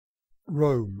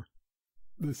Rome,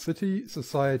 the City,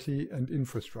 Society and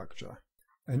Infrastructure,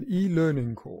 an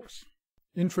e-learning course,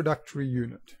 Introductory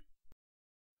Unit.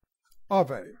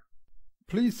 Ave.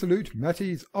 Please salute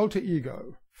Matty's alter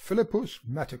ego, Philippus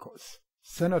Matticus,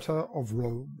 Senator of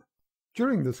Rome.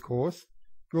 During this course,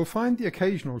 you'll find the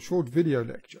occasional short video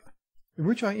lecture, in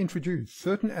which I introduce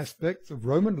certain aspects of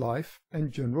Roman life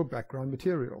and general background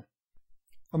material.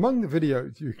 Among the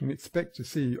videos you can expect to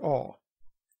see are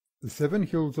the 7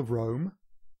 Hills of Rome,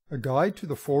 a guide to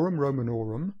the Forum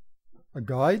Romanorum, a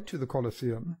guide to the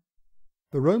Colosseum,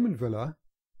 the Roman Villa,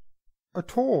 a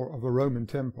tour of a Roman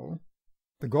temple,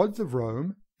 the gods of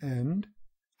Rome, and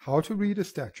how to read a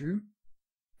statue,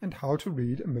 and how to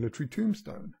read a military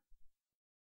tombstone.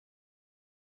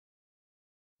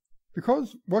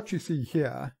 Because what you see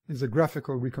here is a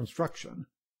graphical reconstruction,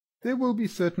 there will be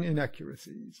certain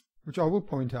inaccuracies, which I will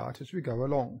point out as we go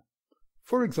along.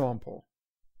 For example,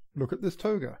 look at this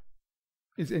toga.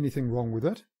 Is anything wrong with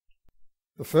it?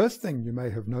 The first thing you may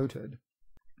have noted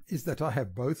is that I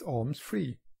have both arms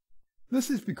free. This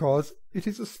is because it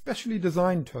is a specially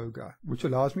designed toga, which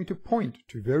allows me to point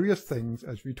to various things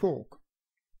as we talk.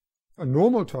 A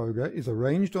normal toga is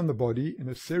arranged on the body in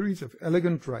a series of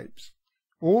elegant drapes,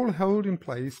 all held in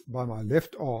place by my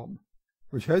left arm,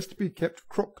 which has to be kept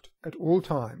crooked at all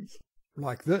times,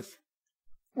 like this,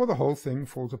 or the whole thing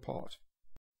falls apart.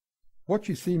 What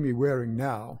you see me wearing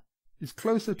now is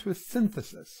closer to a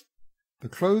synthesis, the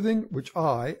clothing which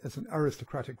I, as an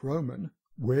aristocratic Roman,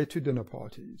 wear to dinner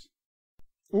parties.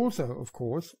 Also, of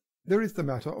course, there is the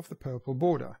matter of the purple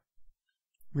border.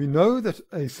 We know that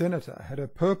a senator had a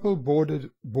purple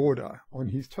bordered border on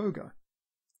his toga.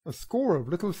 A score of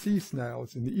little sea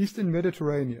snails in the eastern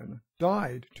Mediterranean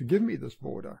died to give me this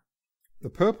border. The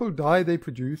purple dye they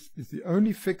produce is the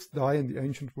only fixed dye in the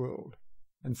ancient world,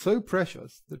 and so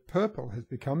precious that purple has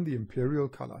become the imperial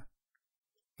colour.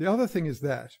 The other thing is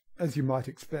that, as you might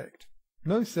expect,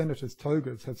 no senator's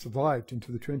togas have survived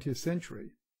into the 20th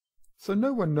century, so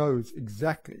no one knows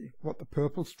exactly what the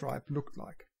purple stripe looked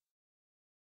like.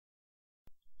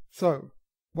 So,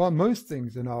 while most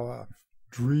things in our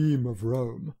dream of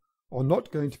Rome are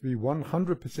not going to be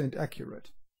 100%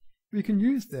 accurate, we can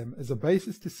use them as a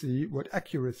basis to see what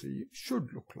accuracy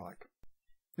should look like.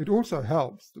 It also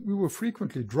helps that we will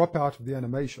frequently drop out of the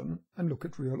animation and look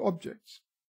at real objects.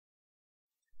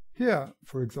 Here,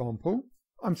 for example,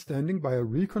 I'm standing by a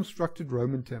reconstructed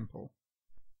Roman temple.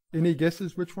 Any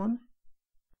guesses which one?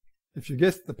 If you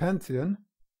guessed the Pantheon,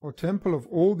 or temple of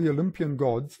all the Olympian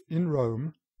gods in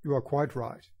Rome, you are quite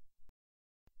right.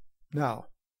 Now,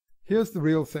 here's the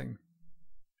real thing.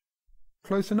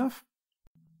 Close enough?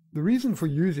 The reason for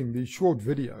using these short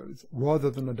videos rather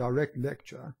than a direct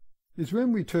lecture is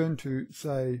when we turn to,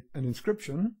 say, an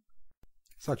inscription,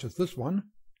 such as this one,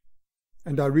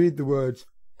 and I read the words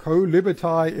co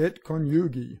libertae et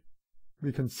conjugi,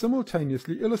 we can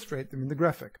simultaneously illustrate them in the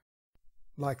graphic,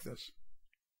 like this.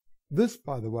 This,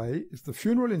 by the way, is the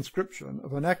funeral inscription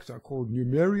of an actor called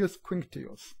Numerius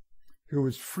Quinctius, who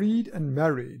was freed and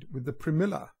married with the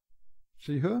Primilla,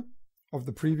 see her, of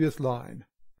the previous line.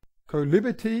 Co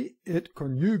liberti et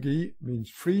conjugi means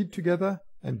freed together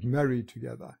and married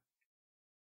together.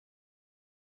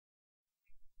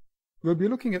 We'll be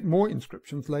looking at more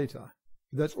inscriptions later,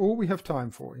 but that's all we have time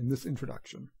for in this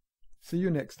introduction. See you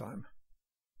next time.